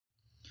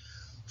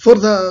For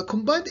the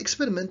combined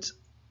experiment,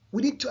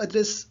 we need to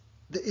address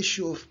the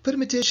issue of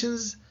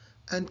permutations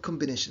and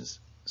combinations.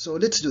 So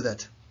let's do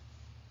that.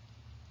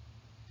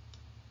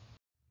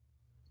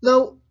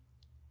 Now,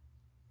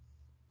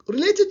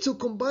 related to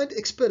combined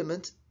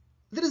experiment,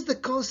 there is the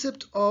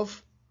concept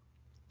of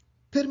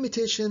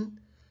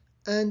permutation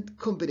and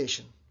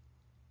combination.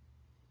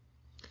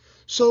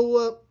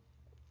 So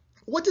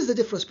what is the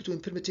difference between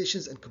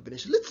permutations and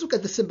combinations? Let's look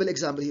at the simple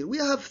example here. We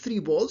have 3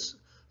 balls,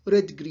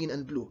 red, green,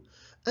 and blue,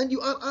 and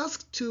you are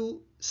asked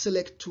to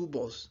select 2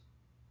 balls.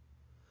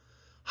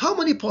 How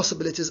many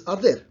possibilities are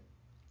there?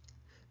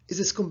 Is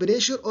this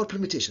combination or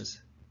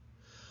permutations?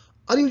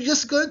 Are you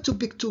just going to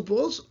pick 2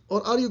 balls,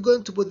 or are you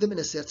going to put them in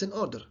a certain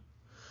order?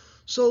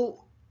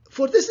 So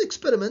for this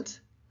experiment,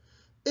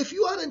 if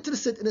you are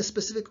interested in a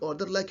specific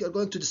order, like you're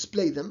going to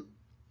display them,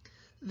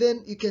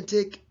 then you can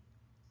take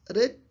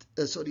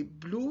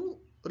blue,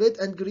 red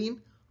and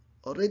green,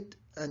 or red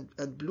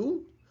and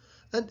blue,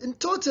 and in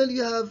total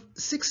you have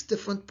 6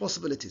 different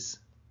possibilities.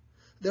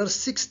 There are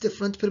 6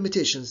 different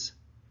permutations.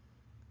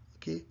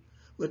 Okay,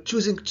 we're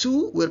choosing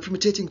 2, we're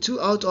permutating 2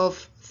 out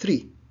of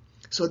 3,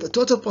 so the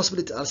total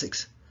possibilities are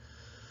 6.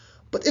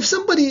 But if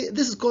somebody,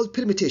 this is called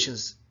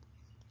permutations,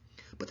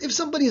 but if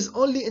somebody is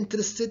only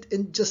interested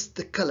in just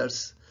the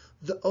colors,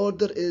 the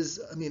order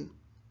is,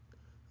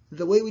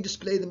 the way we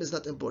display them is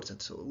not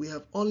important. So we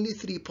have only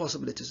 3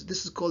 possibilities.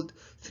 This is called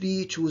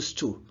 3 choose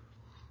 2,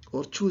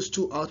 or choose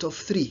 2 out of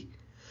 3,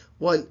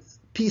 while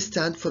P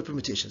stands for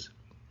permutations.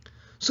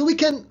 So we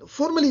can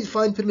formally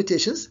define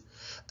permutations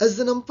as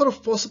the number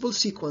of possible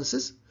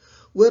sequences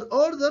where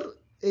order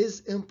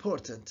is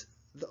important.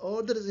 The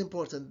order is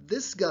important.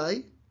 This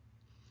guy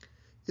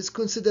is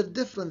considered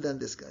different than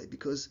this guy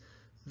because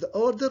the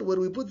order where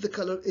we put the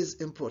color is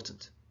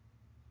important.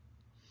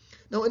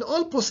 Now, in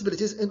all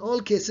possibilities, in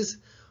all cases,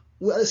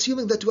 we are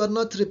assuming that we are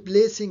not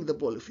replacing the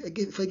ball.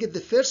 If I get the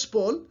first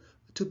ball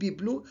to be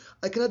blue,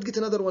 I cannot get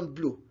another one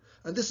blue.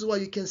 And this is why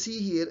you can see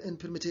here in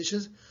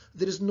permutations,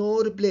 there is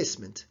no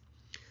replacement.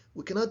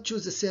 We cannot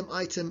choose the same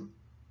item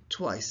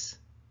twice.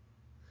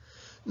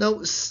 Now,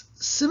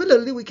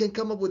 similarly, we can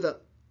come up with an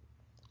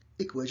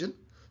equation.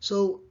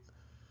 So,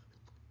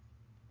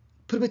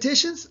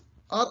 permutations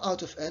are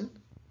out of n.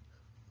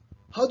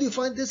 How do you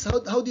find this?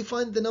 How do you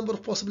find the number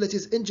of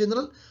possibilities in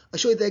general? I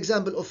show you the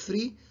example of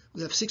 3.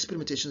 We have 6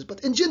 permutations.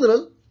 But in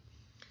general,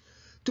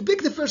 to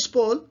pick the first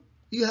ball,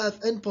 you have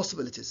n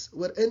possibilities,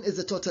 where n is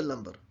the total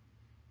number.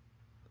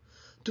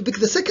 To pick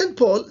the second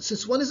ball,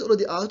 since 1 is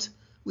already out,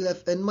 we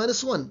have n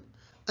minus 1,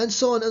 and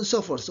so on and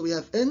so forth. So we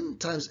have n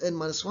times n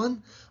minus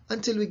 1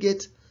 until we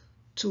get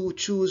to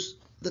choose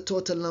the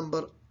total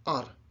number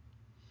r.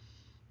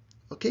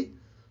 Okay,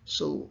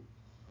 so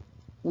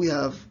we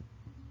have,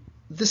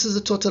 this is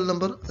the total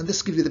number, and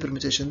this gives you the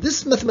permutation.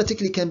 This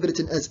mathematically can be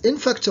written as n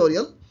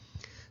factorial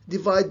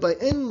divided by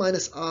n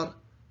minus r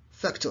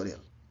factorial.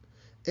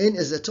 N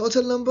is the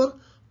total number,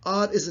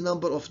 r is the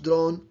number of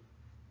drawn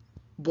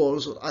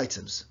balls or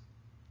items.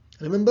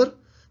 Remember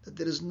that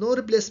there is no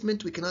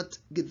replacement. We cannot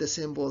get the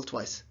same ball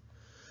twice.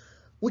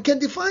 We can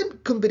define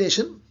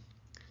combination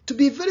to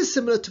be very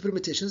similar to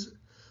permutations,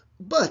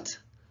 but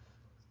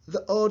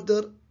the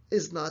order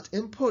is not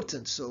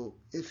important. So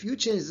if you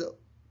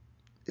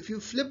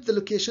flip the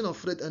location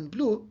of red and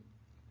blue,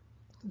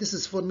 this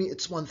is, for me,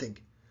 it's one thing.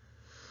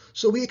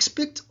 So we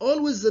expect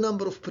always the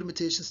number of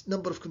permutations,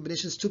 number of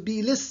combinations to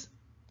be less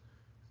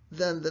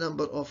than the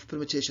number of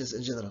permutations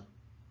in general.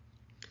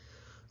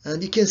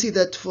 And you can see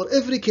that for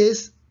every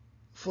case,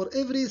 for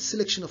every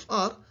selection of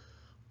R,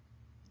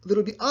 there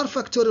will be R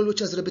factorial,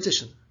 which has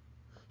repetition.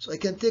 So I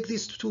can take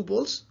these 2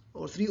 balls,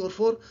 or 3 or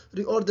 4,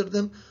 reorder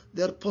them.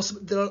 There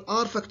are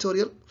R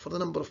factorial for the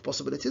number of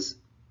possibilities.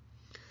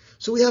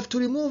 So we have to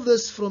remove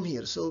this from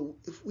here. So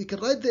if we can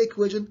write the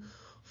equation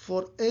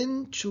for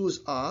n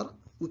choose R,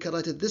 we can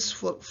write it this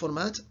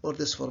format or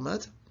this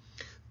format.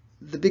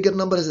 The bigger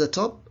number is the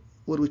top,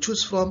 where we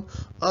choose from.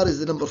 R is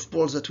the number of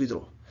balls that we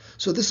draw.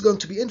 So this is going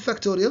to be n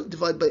factorial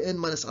divided by n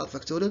minus r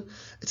factorial.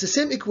 It's the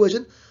same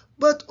equation,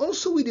 but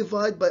also we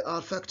divide by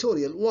r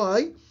factorial.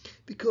 Why?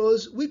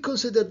 Because we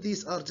consider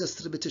these are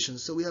just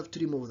repetitions, so we have to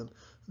remove them.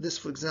 This,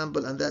 for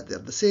example, and that, they're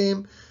the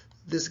same.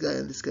 This guy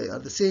and this guy are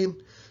the same.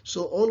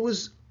 So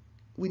always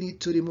we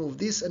need to remove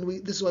this, and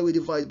this is why we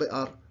divide by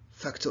r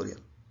factorial.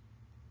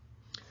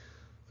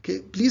 Okay,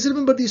 please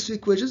remember these 2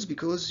 equations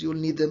because you'll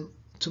need them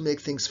to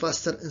make things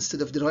faster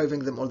instead of deriving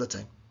them all the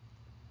time.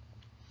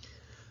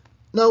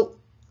 Now,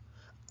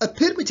 a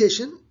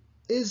permutation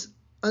is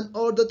an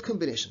ordered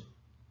combination.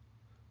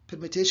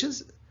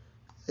 Permutations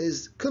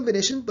is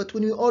combination, but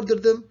when we order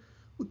them,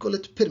 we call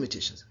it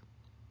permutations.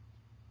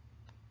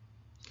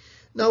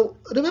 Now,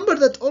 remember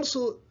that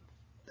also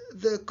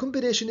the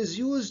combination is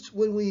used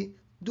when we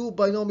do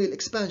binomial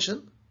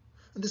expansion,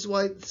 and this is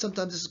why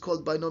sometimes this is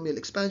called binomial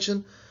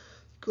expansion,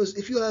 because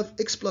if you have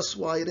x plus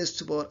y raised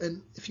to power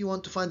n, if you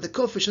want to find the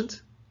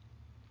coefficient,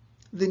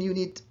 then you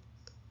need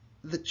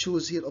the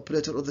choose here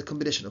operator or the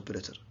combination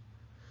operator.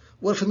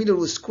 We're familiar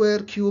with square,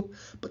 cube,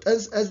 but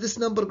as this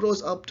number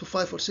grows up to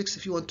 5 or 6,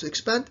 if you want to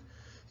expand,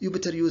 you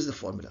better use the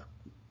formula.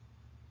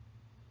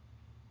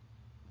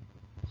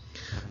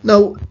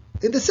 Now,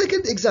 in the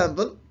second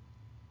example,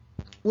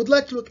 we'd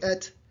like to look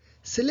at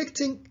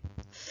selecting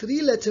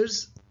 3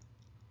 letters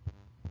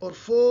or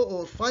 4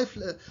 or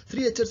 5,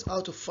 3 letters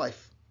out of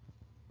 5.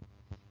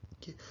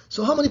 Okay.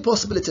 So how many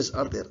possibilities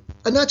are there?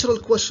 A natural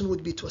question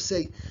would be to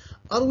say,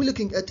 are we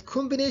looking at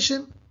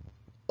combination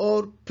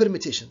or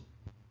permutation?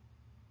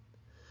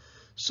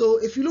 So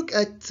if you look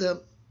at,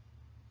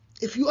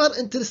 if you are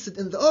interested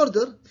in the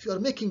order, if you are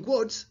making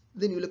words,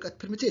 then you look at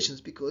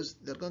permutations because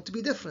they're going to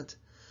be different.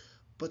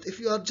 But if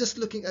you are just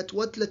looking at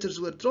what letters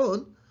were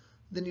drawn,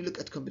 then you look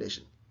at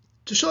combination.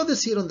 To show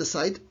this here on the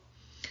side,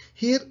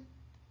 here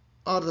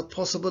are the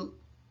possible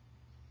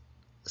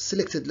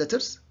selected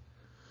letters.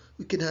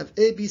 We can have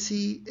A, B,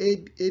 C,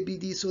 A, B,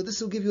 D. So this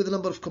will give you the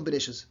number of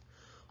combinations.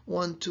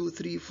 1, 2,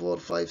 3, 4,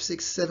 5,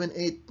 6, 7,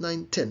 8,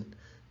 9, 10.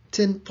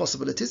 10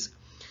 possibilities.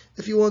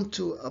 If you want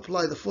to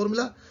apply the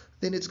formula,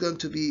 then it's going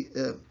to be,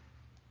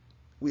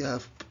 we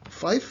have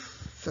 5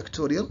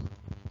 factorial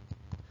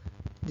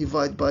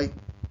divided by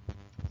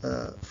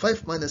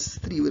 5 minus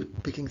 3, we're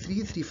picking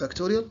 3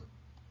 factorial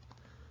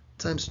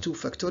times 2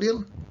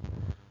 factorial,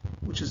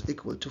 which is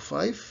equal to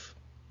 5,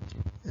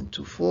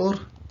 into 4,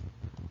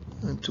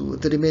 and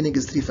the remaining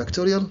is 3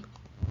 factorial.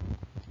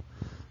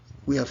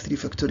 We have 3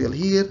 factorial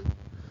here,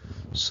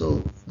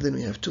 so then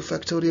we have 2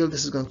 factorial.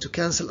 This is going to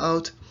cancel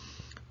out.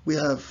 We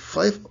have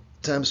 5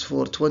 times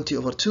 4, 20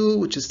 over 2,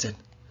 which is 10.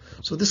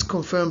 So this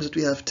confirms that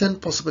we have 10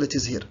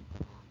 possibilities here.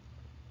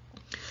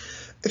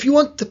 If you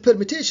want the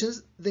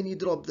permutations, then you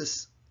drop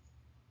this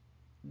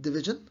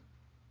division.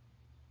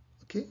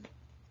 Okay,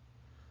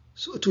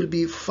 so it will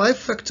be 5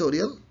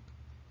 factorial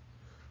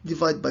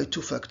divided by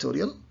 2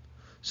 factorial.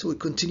 So we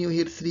continue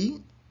here,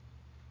 3,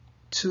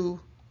 2,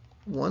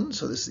 1.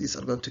 So these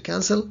are going to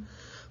cancel.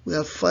 We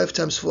have 5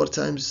 times 4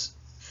 times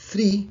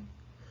 3,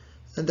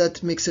 and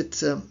that makes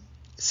it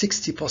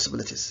 60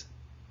 possibilities,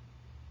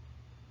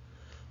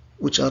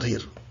 which are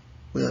here.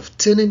 We have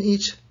 10 in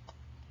each,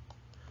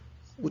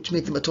 which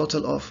make them a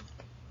total of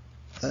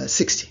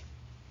 60.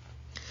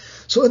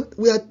 So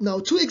we had now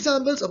 2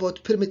 examples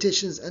about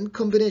permutations and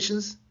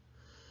combinations,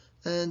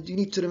 and you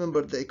need to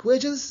remember the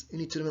equations, you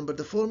need to remember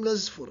the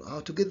formulas for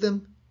how to get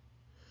them,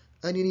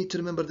 and you need to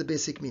remember the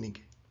basic meaning.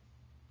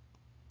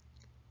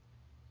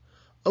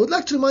 I would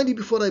like to remind you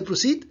before I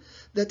proceed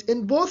that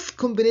in both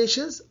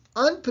combinations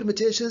and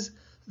permutations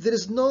there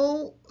is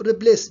no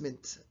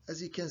replacement.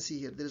 As you can see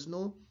here, there is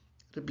no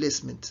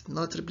replacement.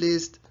 Not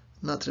replaced,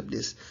 not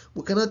replaced.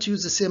 We cannot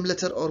use the same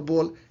letter or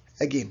ball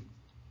again.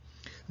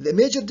 The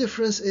major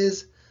difference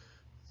is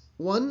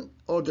one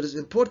order is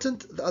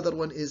important, the other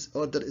one is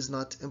order is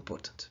not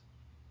important.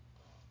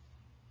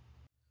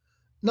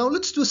 Now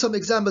let's do some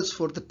examples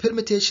for the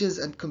permutations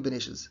and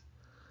combinations.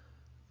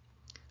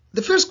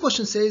 The first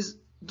question says,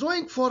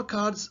 drawing 4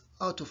 cards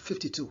out of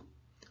 52.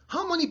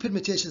 How many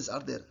permutations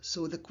are there?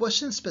 So the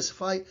question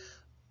specifies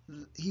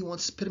he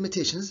wants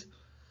permutations,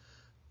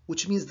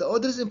 which means the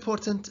order is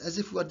important, as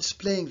if we are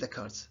displaying the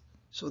cards.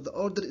 So the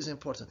order is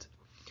important.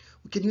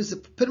 We can use the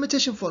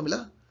permutation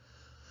formula,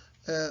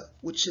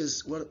 which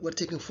is we're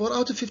taking 4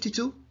 out of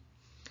 52.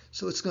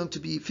 So it's going to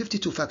be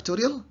 52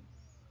 factorial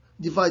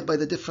divided by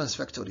the difference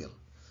factorial.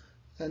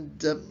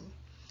 And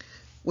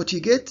what you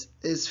get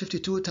is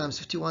 52 times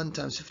 51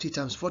 times 50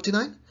 times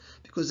 49,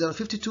 because there are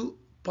 52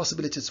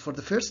 possibilities for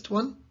the first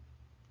one,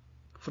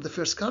 for the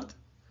first card,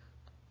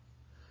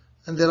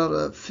 and there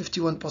are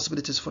 51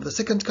 possibilities for the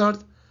second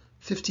card,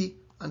 50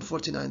 and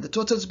 49. The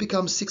totals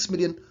become 6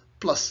 million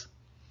plus.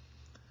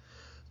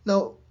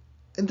 Now,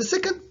 in the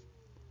second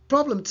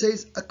problem, it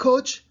says a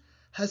coach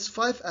has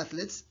 5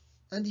 athletes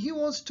and he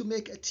wants to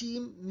make a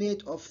team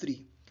made of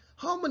 3.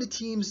 How many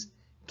teams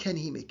can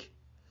he make?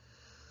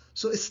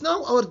 So it's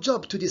now our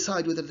job to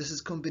decide whether this is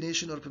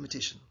combination or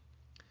permutation.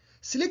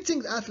 Selecting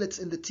the athletes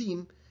in the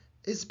team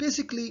is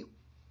basically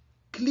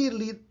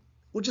clearly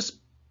we're just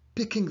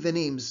picking the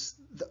names.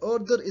 The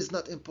order is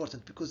not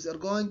important because they're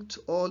going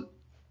to all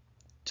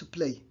to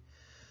play.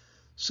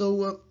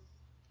 So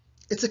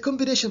it's a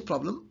combination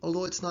problem,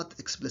 although it's not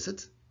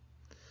explicit,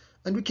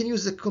 and we can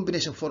use the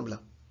combination formula.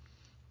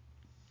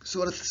 So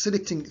we're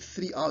selecting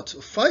 3 out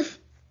of 5.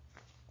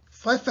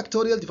 5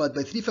 factorial divided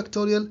by 3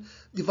 factorial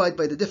divided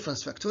by the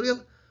difference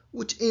factorial,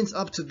 which ends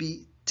up to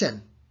be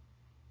 10.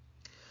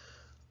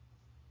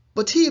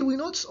 But here we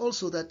notice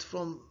also that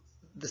from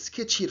the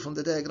sketch here, from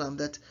the diagram,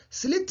 that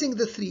selecting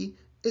the 3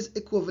 is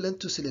equivalent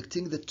to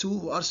selecting the 2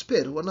 who are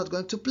spare, who are not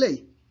going to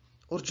play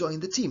or join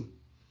the team.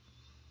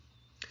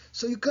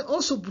 So you can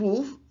also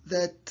prove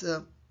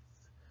that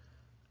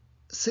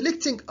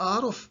selecting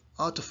R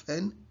out of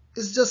n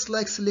is just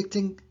like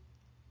selecting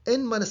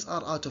n minus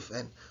r out of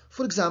n.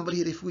 For example,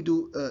 here if we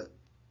do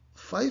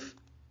 5,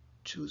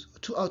 choose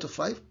 2 out of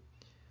 5,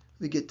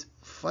 we get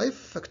 5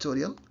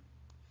 factorial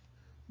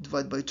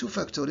divided by 2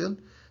 factorial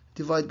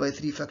divided by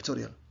 3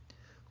 factorial,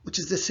 which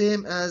is the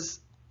same as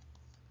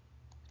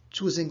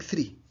choosing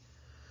 3.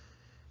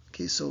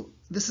 Okay, so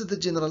this is the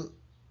general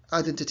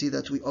identity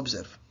that we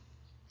observe.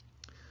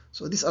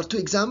 So these are two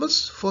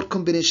examples for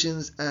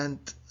combinations and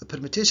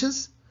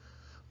permutations.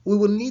 We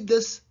will need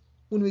this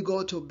when we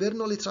go to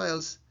Bernoulli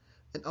trials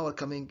in our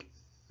coming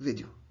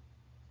video.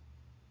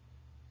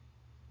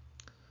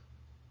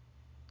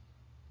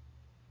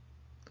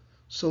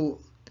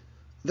 So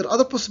there are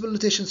other possible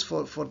notations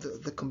for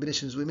the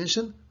combinations we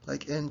mentioned,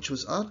 like n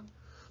choose r,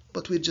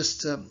 but we're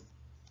just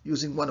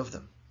using one of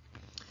them.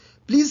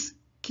 Please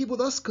keep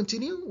with us,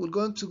 continue. We're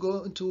going to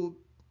go into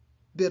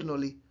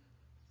Bernoulli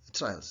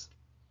trials.